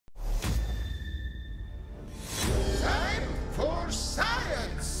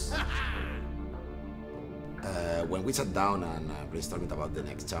When we sat down and brainstorming about the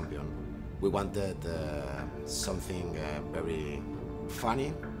next champion, we wanted something very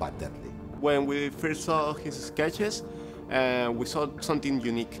funny but deadly. When we first saw his sketches, we saw something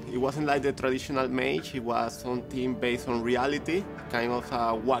unique. It wasn't like the traditional mage, it was something based on reality, kind of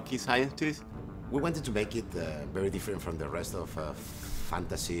a wacky scientist. We wanted to make it very different from the rest of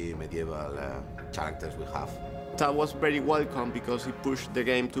fantasy, medieval characters we have. That was very welcome because it pushed the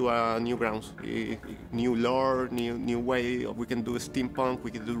game to new grounds. New lore, new way. We can do steampunk,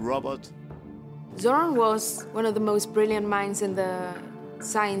 we can do robots. Zoran was one of the most brilliant minds in the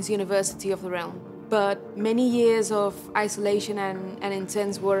Science University of the realm. But many years of isolation and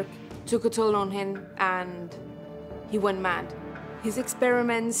intense work took a toll on him, and he went mad. His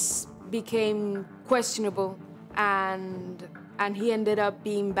experiments became questionable, and he ended up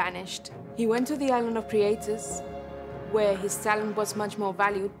being banished. He went to the island of creators, where his talent was much more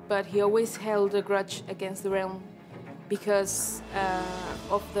valued, but he always held a grudge against the realm because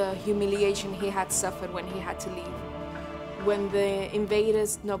of the humiliation he had suffered when he had to leave. When the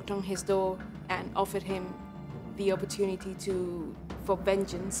invaders knocked on his door and offered him the opportunity for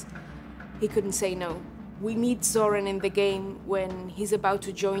vengeance, he couldn't say no. We meet Zoran in the game when he's about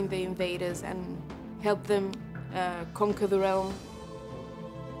to join the invaders and help them conquer the realm.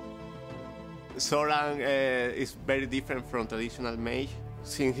 Zoran is very different from traditional mage.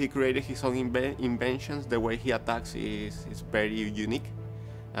 Since he created his own inventions, the way he attacks is very unique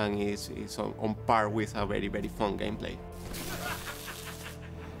and is on par with a very, very fun gameplay.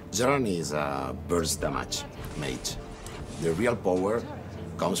 Zoran is a burst damage mage. The real power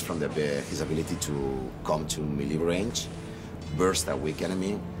comes from his ability to come to melee range, burst a weak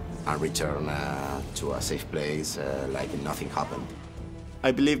enemy, and return to a safe place like nothing happened.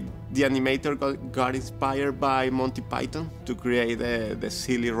 I believe the animator got inspired by Monty Python to create the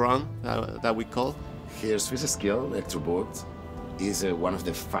silly run that we call. His Swiss skill, Electrobolt, is one of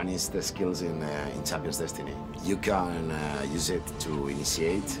the funniest skills in Champion's Destiny. You can use it to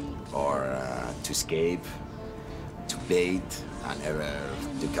initiate, or to escape, to bait, and ever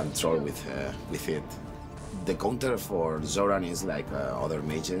to control with it. The counter for Zoran is like other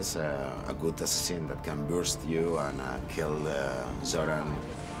mages, a good assassin that can burst you and kill Zoran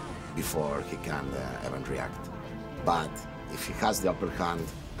before he can even react. But if he has the upper hand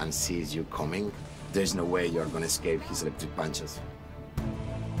and sees you coming, there's no way you're gonna escape his electric punches.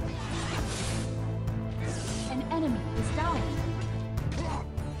 An enemy is down.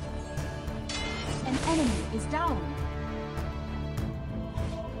 An enemy is down.